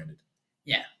 That's granted.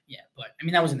 Yeah, but I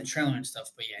mean that was in the trailer and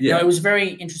stuff. But it was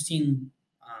very interesting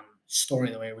story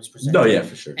the way it was presented. No, yeah,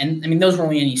 for sure. And I mean those weren't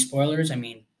really any spoilers. I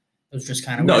mean it was just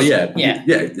kind of yeah.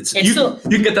 It's you still,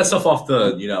 you can get that stuff off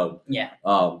the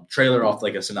trailer, off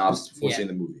like a synopsis before seeing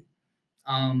the movie.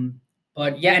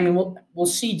 But yeah, I mean we'll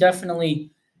see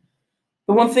definitely.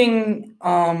 The one thing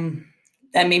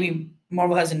that maybe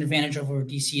Marvel has an advantage over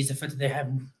DC is the fact that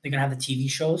they're gonna have the TV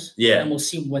shows. Yeah, and we'll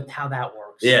see how that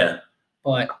works. Yeah.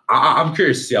 But I'm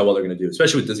curious to see how well they're going to do,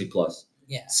 especially with Disney Plus.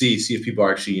 Yeah. See if people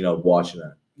are actually watching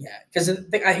that. Yeah, because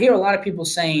I hear a lot of people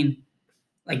saying,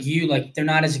 like they're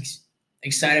not as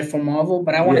excited for Marvel,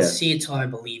 but I want to see it till I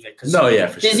believe it. Cause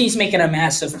Disney's making a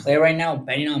massive play right now,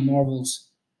 betting on Marvel's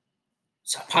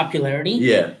popularity.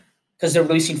 Yeah. Because they're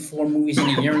releasing 4 movies in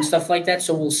a year and stuff like that.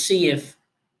 So we'll see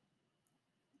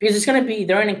because it's going to be,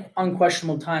 they're in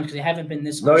unquestionable times because they haven't been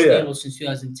this unstable since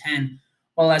 2010.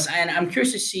 And I'm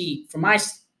curious to see, from my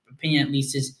opinion at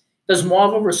least, does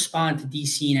Marvel respond to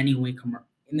DC in any way,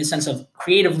 in the sense of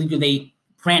creatively, do they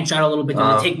branch out a little bit, do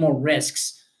they take more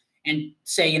risks and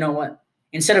say, you know what,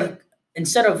 instead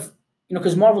of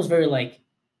because Marvel's very like,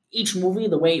 each movie,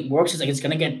 the way it works is like it's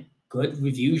going to get good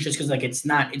reviews just because like it's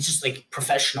just like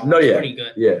professional. It's pretty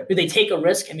good. Yeah. Do they take a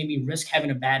risk and maybe risk having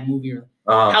a bad movie or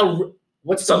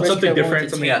what's the risk something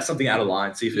different, something out of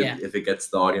line, see if it gets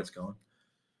the audience going.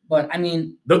 But I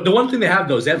mean, the one thing they have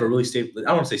though is they have a really stable. I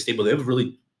don't want to say stable. They have a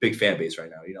really big fan base right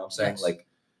now. You know what I'm saying? Yes.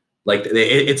 Like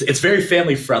it's very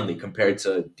family friendly compared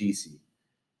to DC.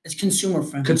 It's consumer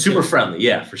friendly. Consumer friendly,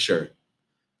 yeah, for sure.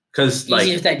 Because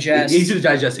easy to digest. Easy to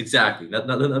digest, exactly.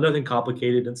 Nothing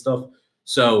complicated and stuff.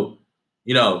 So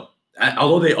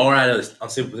although they are at an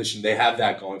unstable position, they have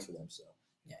that going for them. So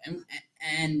yeah,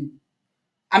 and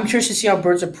I'm curious to see how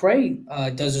Birds of Prey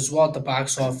does as well at the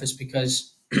box office because.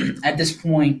 At this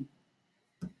point,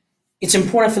 it's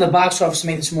important for the box office to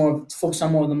make this more focused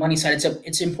on more of the money side.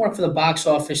 It's important for the box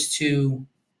office to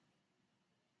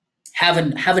have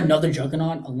another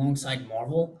juggernaut alongside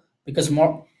Marvel because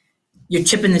you're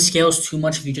tipping the scales too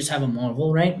much if you just have a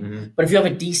Marvel, right? Mm-hmm. But if you have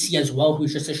a DC as well,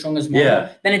 who's just as strong as Marvel,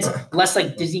 then it's less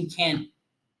like Disney can't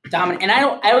dominate. And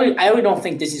I really don't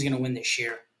think Disney's going to win this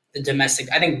year. The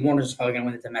domestic, I think Warner's probably going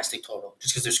to win the domestic total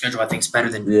just because their schedule I think is better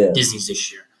than Disney's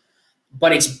this year.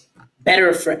 But it's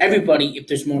better for everybody if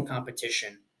there's more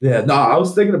competition. Yeah, no, I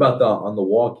was thinking about on the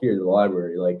walk here to the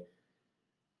library, like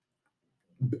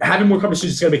having more competition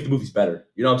is just gonna make the movies better.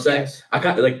 You know what I'm saying? Yes. I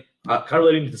kind of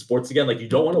relating to sports again. Like you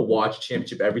don't want to watch a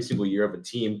championship every single year of a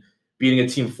team beating a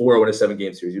team 4 in a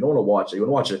 7-game series. You don't want to watch it. You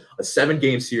want to watch a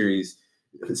 7-game series.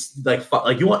 It's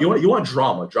like you want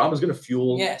drama. Drama is gonna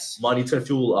fuel Yes. money. It's gonna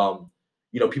fuel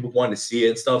people wanting to see it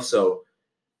and stuff. So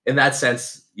in that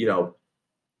sense,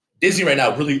 Disney right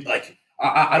now really like.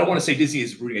 I don't want to say Disney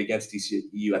is rooting against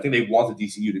DCU. I think they want the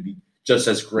DCU to be just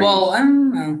as great. Well, I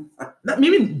don't know.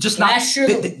 Maybe just Last not.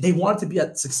 year, They want it to be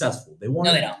successful. They want.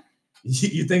 No, they don't.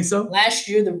 You think so? Last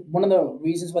year, one of the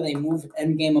reasons why they moved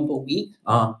Endgame up a week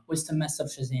was to mess up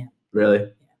Shazam. Really? Yeah.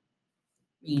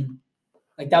 I mean,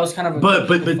 like that was kind of a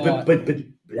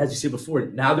but as you said before,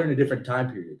 now they're in a different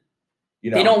time period.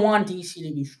 They don't want DC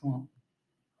to be strong.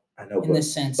 I know, in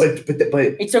this sense, but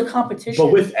it's their competition.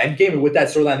 But with Endgame and with that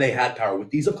storyline, they had power. With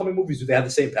these upcoming movies, do they have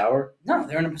the same power? No,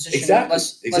 they're in a position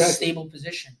less stable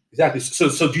position. Exactly. So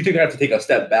do you think they have to take a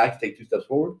step back, take 2 steps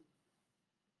forward?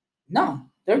 No,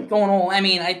 they're going all. I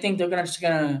mean, I think they're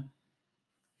gonna.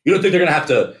 You don't think they're gonna have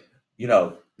to, I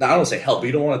don't want to say help, but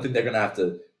you don't want to think they're gonna have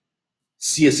to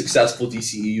see a successful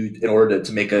DCEU in order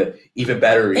to make a even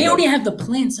better. They already have the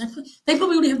plans. They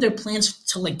probably already have their plans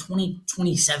till like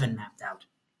 2027 mapped out.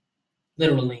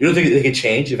 Literally. You don't think they could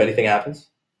change if anything happens?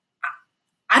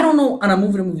 I don't know on a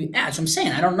movie. Yeah, that's what I'm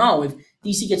saying. I don't know if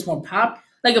DC gets more pop.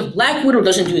 Like if Black Widow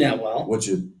doesn't do that well,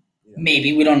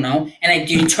 maybe we don't know, and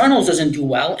the Eternals doesn't do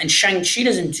well, and Shang-Chi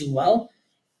doesn't do well.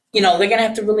 They're gonna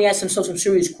have to really ask themselves some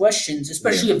serious questions,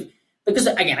 especially because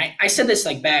again, I said this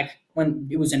like back when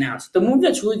it was announced. The movie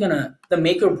that's really the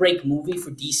make or break movie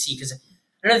for DC. Because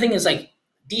another thing is like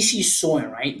DC's soaring,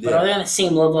 right? But are they on the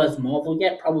same level as Marvel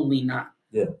yet? Probably not.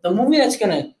 Yeah. The movie that's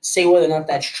gonna say whether or not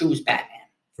that's true is Batman.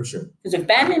 For sure. Because if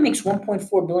Batman makes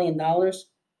 $1.4 billion,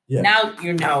 now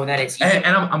you know that it's and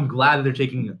I'm glad that they're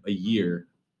taking a year,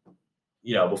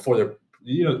 before they're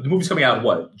the movie's coming out in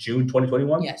what, June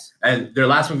 2021? Yes. And their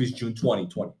last movie is June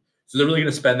 2020. So they're really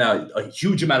gonna spend now a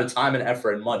huge amount of time and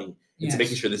effort and money into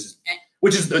making sure this is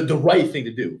which is the right thing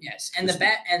to do. Yes. And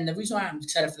the reason why I'm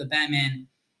excited for the Batman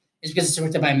is because it's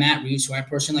directed by Matt Reeves, who I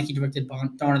personally like. He directed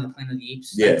Dawn of the Planet of the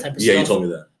Apes. Yeah, that type of stuff. You told me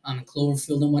that. And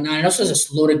Cloverfield and whatnot. And also has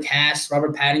a loaded cast.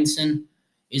 Robert Pattinson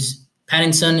is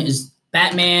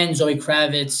Batman. Zoe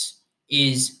Kravitz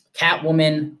is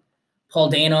Catwoman. Paul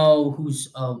Dano, who's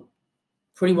a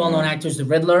pretty well-known actor, is the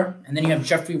Riddler. And then you have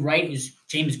Jeffrey Wright, who's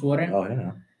James Gordon. Oh,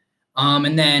 yeah.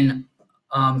 And then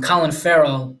Colin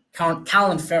Farrell,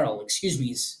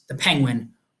 is the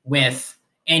Penguin with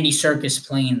Andy Serkis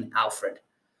playing Alfred.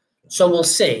 So we'll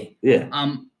see. Yeah.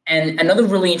 And another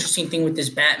really interesting thing with this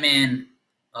Batman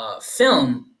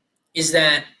film is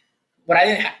that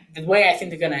the way I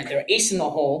think they're ace in the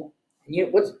hole. And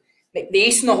the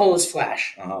ace in the hole is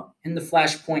Flash in the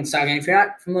Flashpoint saga. And if you're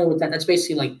not familiar with that, that's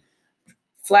basically like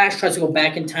Flash tries to go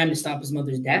back in time to stop his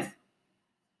mother's death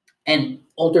and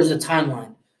alters the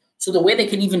timeline. So the way they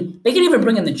can even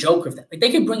bring in the Joker of that. Like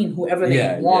they could bring in whoever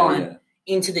they want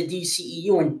into the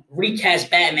DCEU and recast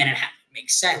Batman and have it make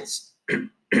sense. Do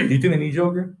you think they need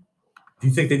Joker? Do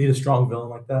you think they need a strong villain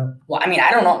like that? Well, I mean, I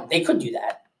don't know. They could do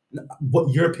that.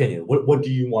 What your opinion? What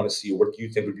do you want to see? What do you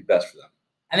think would be best for them?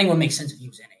 I think it would make sense if he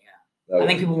was in it. Yeah, okay. I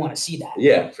think people want to see that.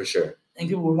 Yeah, for sure. I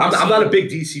think people. I'm not a big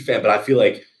DC fan, but I feel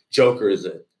like Joker is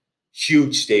a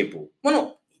huge staple.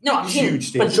 Well, no, I'm huge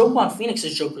staple. But Joaquin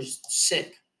Phoenix's Joker's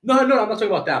sick. No, I'm not talking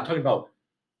about that. I'm talking about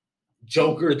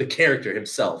Joker, the character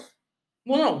himself.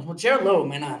 Well, Jared Leto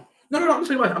might not. No,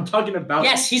 I'm talking about.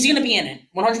 Yes, he's gonna be in it,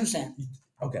 100%.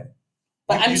 Okay.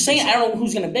 But I'm saying I don't know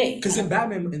who's gonna be. Because in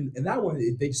Batman, in that one,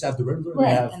 they just have the Riddler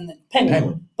and the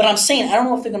Penguin. But I'm saying I don't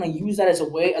know if they're gonna use that as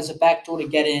a backdoor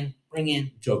to bring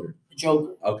in Joker. The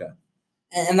Joker. Okay.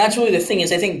 And that's really the thing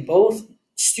is I think both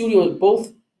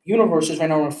universes right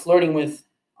now are flirting with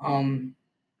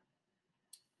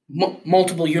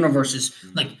multiple universes,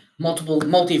 like multiple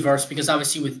multiverse, because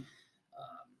obviously with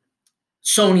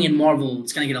Sony and Marvel,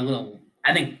 it's gonna get a little.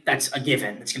 I think that's a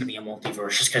given. It's going to be a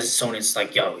multiverse just because Sony's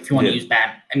like, yo, if you want to use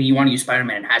you want to use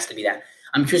Spider-Man, it has to be that.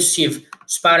 I'm curious to see if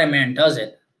Spider-Man does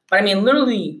it. But I mean,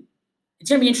 literally, it's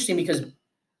going to be interesting because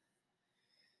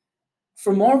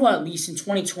for Marvel, at least in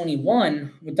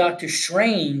 2021, with Doctor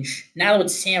Strange, now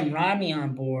with Sam Raimi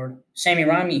on board, Sammy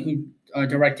Raimi, who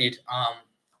directed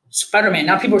Spider-Man,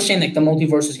 now people are saying like the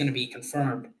multiverse is going to be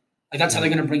confirmed. Like that's how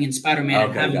they're going to bring in Spider-Man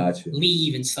and have him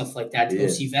leave and stuff like that to go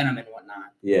see Venom and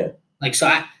whatnot. Yeah. Like so,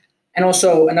 and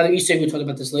also another Easter egg we talked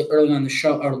about this early on the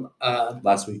show, or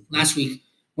last week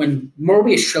when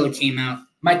Morbius trailer came out.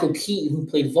 Michael Keaton, who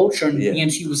played Vulture in the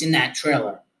MCU, was in that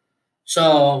trailer.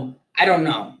 So I don't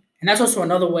know. And that's also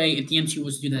another way, if the MCU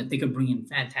was to do that, they could bring in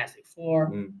Fantastic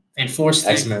Four, Fantastic,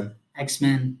 X-Men.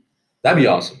 X-Men, That'd be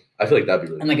awesome. I feel like that'd be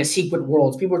really and like a Secret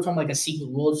Worlds. People are talking like a Secret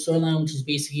Worlds storyline, which is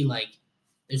basically like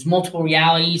there's multiple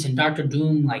realities, and Doctor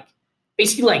Doom, like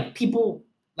basically like people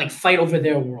like fight over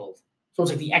their world. So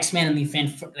it's like the X-Men and the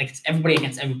like it's everybody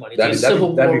against everybody. It's like a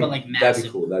civil war, but like massive. That'd be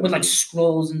cool. With like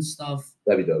scrolls and stuff.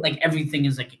 That'd be dope. Like everything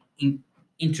is like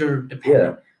interdependent.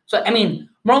 Yeah. So I mean,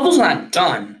 Marvel's not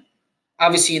done.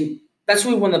 Obviously, that's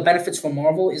really one of the benefits for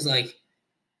Marvel is like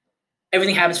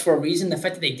everything happens for a reason. The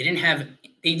fact that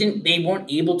they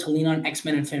weren't able to lean on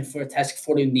X-Men and Fantastic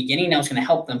Four in the beginning. Now it's going to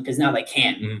help them because now they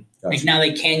can. Gotcha. Like now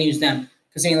they can use them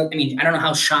because I mean I don't know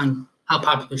how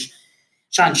popular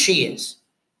Shang-Chi is,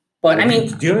 but I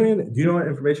mean, do you know any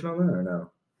information on that or no?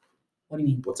 What do you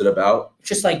mean? What's it about? It's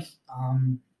just like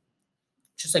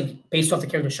based off the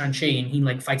character Shang-Chi, and he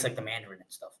like fights like the Mandarin and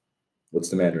stuff. What's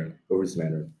the Mandarin? Who's the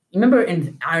Mandarin? You remember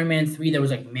in Iron Man 3 there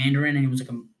was like Mandarin, and it was like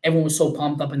everyone was so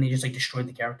pumped up, and they just like destroyed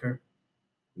the character.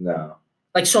 No.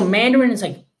 Like so, Mandarin is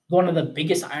like one of the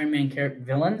biggest Iron Man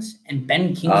villains, and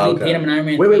Ben Kingsley played him in Iron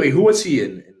Man. Wait. Who was he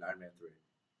in Iron Man 3?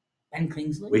 Ben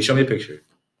Kingsley. Wait, show me a picture.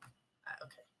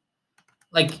 Okay.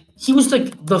 Like he was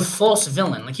like the false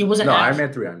villain. Like he wasn't. No, Iron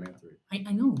Man 3.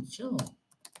 I know. Chill.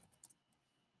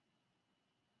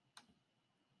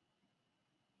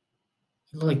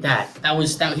 He looked like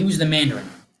that. He was the Mandarin.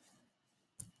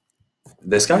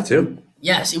 This guy too.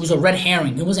 Yes, it was a red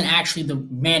herring. He wasn't actually the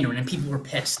Mandarin, and people were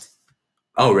pissed.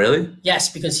 Oh, really?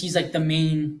 Yes, because he's like the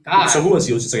main guy. So who was he?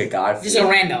 He was just like a guy. He's just a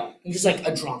rando. He's just like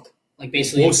a drunk. Like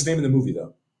basically. What was his name in the movie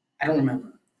though? I don't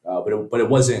remember. But it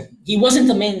wasn't. He wasn't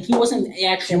the main. He wasn't the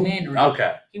actual Mandarin.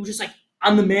 Okay. He was just like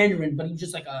I'm the Mandarin, but he was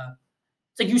just like a.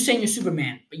 It's like you saying you're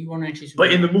Superman, but you weren't actually Superman.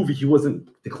 But in the movie, he wasn't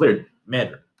declared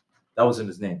Mandarin. That wasn't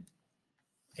his name.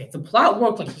 Okay, the plot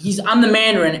worked like I'm the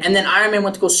Mandarin, and then Iron Man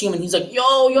went to go see him, and he's like,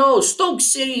 yo, Stoke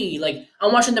City, like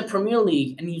I'm watching the Premier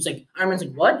League, and he's like, Iron Man's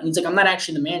like, what? And he's like, I'm not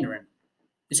actually the Mandarin.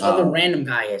 This other random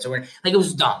guy is, or like it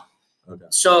was dumb. Okay.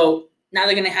 So now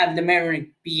they're gonna have the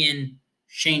Mandarin be in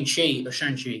Shang-Chi,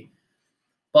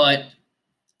 but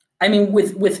I mean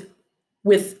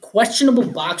with questionable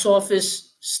box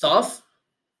office stuff,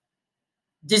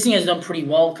 Disney has done pretty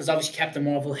well because obviously Captain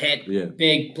Marvel hit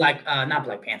big. Not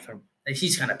Black Panther.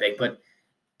 He's kind of big, but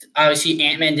obviously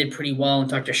Ant-Man did pretty well and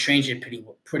Doctor Strange did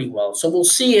pretty well. So we'll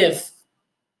see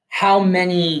how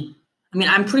many. I mean,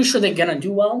 I'm pretty sure they're gonna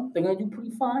do well. They're gonna do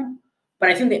pretty fine, but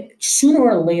I think that sooner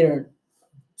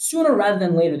rather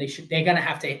than later, they're gonna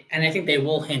have to, and I think they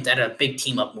will hint at a big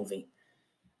team up movie.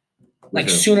 Like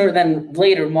sooner than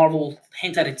later, Marvel will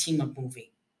hint at a team up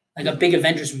movie, like a big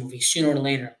Avengers movie. Sooner or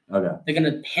later, they're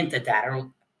gonna hint at that,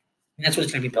 or that's what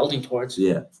it's gonna be building towards.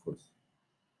 Yeah, of course.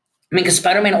 I mean, because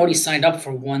Spider-Man already signed up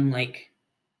for one, like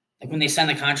when they signed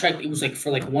the contract, it was like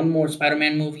for like one more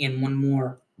Spider-Man movie and one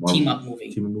more team-up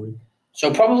movie.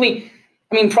 So probably,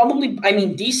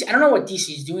 DC, I don't know what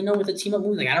DC is doing though with the team-up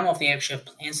movie. Like, I don't know if they actually have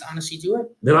plans to honestly do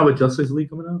it. They don't have a Justice League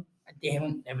coming out? They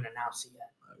haven't announced it yet.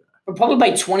 But probably by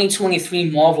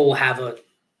 2023, Marvel will have a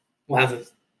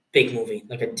big movie,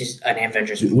 like an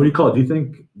Avengers movie. What do you call it? Do you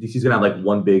think DC's going to have like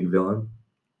one big villain?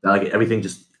 That like everything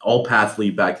just all paths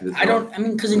lead back to this.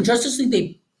 Because in Justice League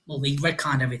they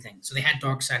retconned everything. So they had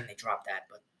Darkseid and they dropped that.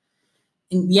 But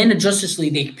in the end of Justice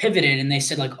League, they pivoted and they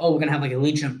said like, oh, we're gonna have like a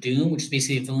Legion of Doom, which is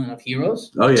basically a villain of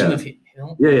heroes. Oh yeah.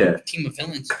 Team of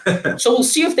villains. So we'll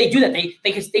see if they do that.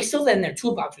 They still have in their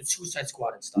toolbox with Suicide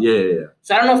Squad and stuff. Yeah.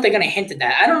 So I don't know if they're gonna hint at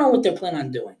that. I don't know what they're planning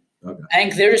on doing. Okay. I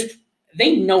think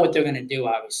they know what they're gonna do,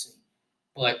 obviously,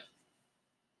 but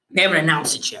they haven't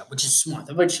announced it yet, which is smart.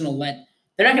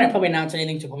 They're not going to probably announce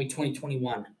anything until probably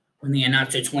 2021 when they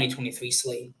announce their 2023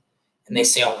 slate. And they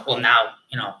say, oh, well, now,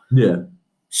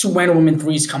 Wonder Woman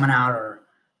 3 is coming out or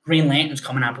Green Lantern's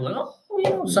coming out. But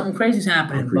like, something crazy's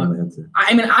happening. But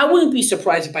I mean, I wouldn't be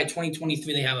surprised if by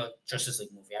 2023 they have a Justice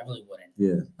League movie. I really wouldn't.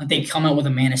 Yeah. Like they come out with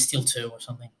a Man of Steel 2 or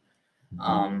something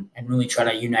and really try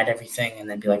to unite everything and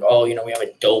then be like, oh, we have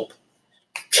a dope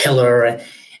killer.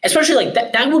 Especially like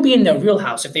that would be in their real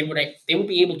house if they would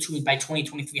be able to by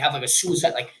 2023 have like a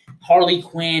suicide like Harley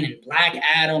Quinn and Black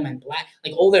Adam and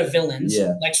like all their villains,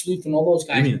 Lex Luthor and all those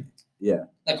guys.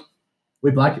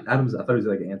 Wait, Black Adam's? I thought he was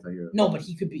like an anti-hero. No, but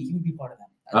he would be part of them.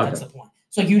 That's the point.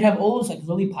 So you'd have all those like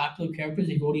really popular characters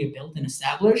they've already built and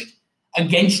established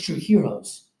against your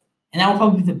heroes, and that would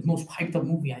probably be the most hyped up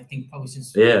movie I think probably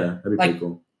since. Yeah, that'd be pretty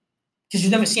cool. Because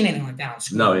you've never seen anything like that on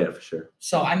screen. No, yeah, for sure.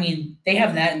 So, I mean, they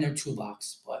have that in their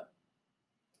toolbox. But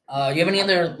do you have any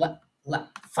other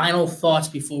final thoughts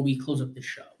before we close up this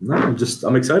show? No,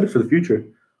 I'm excited for the future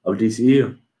of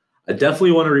DCU. I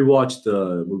definitely want to rewatch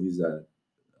the movies that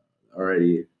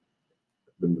already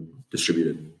been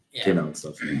distributed and Yeah. came out and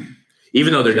stuff.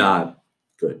 Even though they're not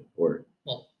good. Or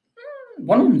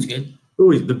Wonder Woman's good.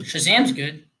 ooh, Shazam's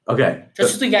good. okay.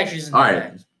 Justice League actually isn't All that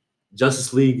right. bad.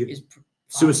 Justice League, It's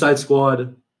Suicide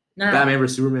Squad, No, no, Batman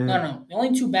vs Superman. no. The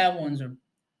only two bad ones are.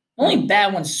 The only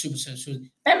bad one's Suicide.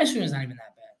 Batman Superman's not even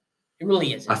that bad. It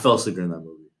really isn't. I fell asleep during that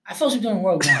movie. I felt like doing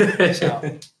Rogue One.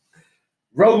 So.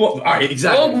 Rogue One. All right,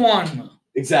 exactly. Rogue One.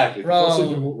 Exactly. Rogue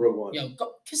One. Yo,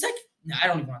 go, cause like, no, I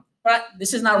don't even want. But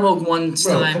this is not Rogue One's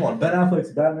time. Come on, Ben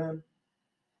Affleck's Batman.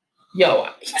 Yo,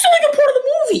 he was only a part of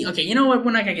the movie. Okay, you know what?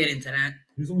 We're not gonna get into that.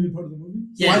 He was only a part of the movie.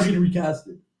 So Yeah. why is he gonna recast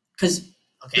it? Cause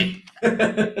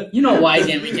you know why he's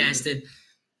getting recasted.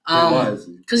 Why is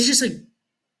he? Cause he's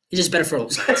just better for all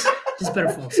sides. He's better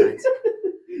for all sides.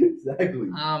 Exactly.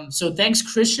 So thanks,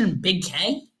 Christian. Big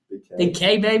K, Big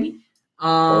K, baby.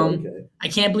 okay. I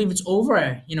can't believe it's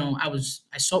over. You know,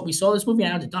 we saw this movie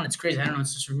and now it's done. It's crazy. I don't know.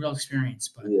 It's just a real experience.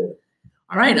 But Yeah.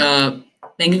 all right.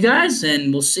 Thank you guys,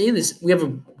 and we'll see this. We have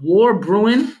a war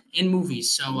brewing in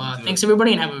movies. So thanks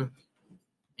everybody, and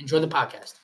enjoy the podcast.